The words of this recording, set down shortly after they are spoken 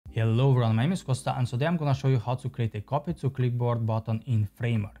Hello everyone, my name is Costa and today I'm gonna show you how to create a copy to clipboard button in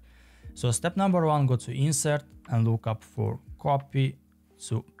Framer. So step number one, go to insert and look up for copy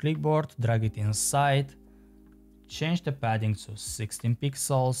to clipboard, drag it inside, change the padding to 16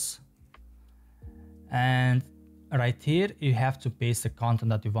 pixels, and right here you have to paste the content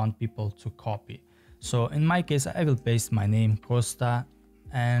that you want people to copy. So in my case I will paste my name Costa,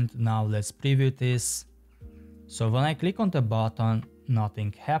 and now let's preview this. So when I click on the button,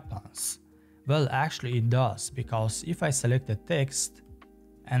 nothing happens. Well, actually it does, because if I select the text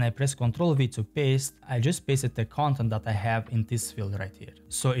and I press Ctrl V to paste, I just pasted the content that I have in this field right here.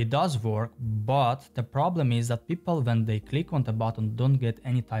 So it does work, but the problem is that people, when they click on the button, don't get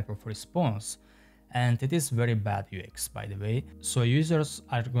any type of response. And it is very bad UX, by the way. So users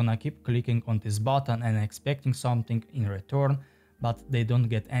are gonna keep clicking on this button and expecting something in return, but they don't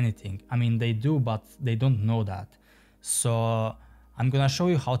get anything. I mean, they do, but they don't know that. So I'm gonna show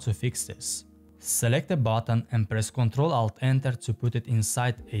you how to fix this. Select the button and press Ctrl Alt Enter to put it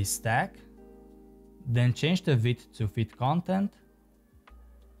inside a stack. Then change the width to fit content.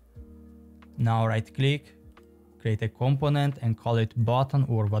 Now right click, create a component and call it button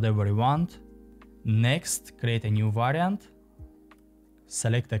or whatever you want. Next, create a new variant.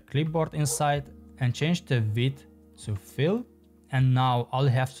 Select the clipboard inside and change the width to fill. And now all you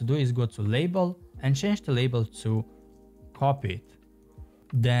have to do is go to label and change the label to copy it.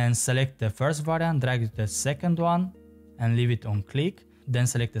 Then select the first variant, drag it to the second one and leave it on click. Then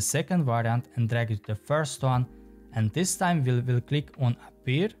select the second variant and drag it to the first one. And this time we'll click on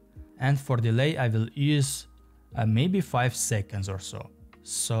appear. And for delay I will use maybe 5 seconds or so.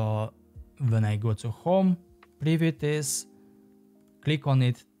 So when I go to home, preview this, click on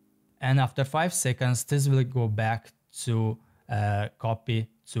it, and after 5 seconds this will go back to copy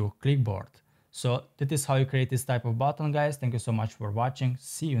to clipboard. So that is how you create this type of button, guys. Thank you so much for watching.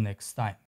 See you next time.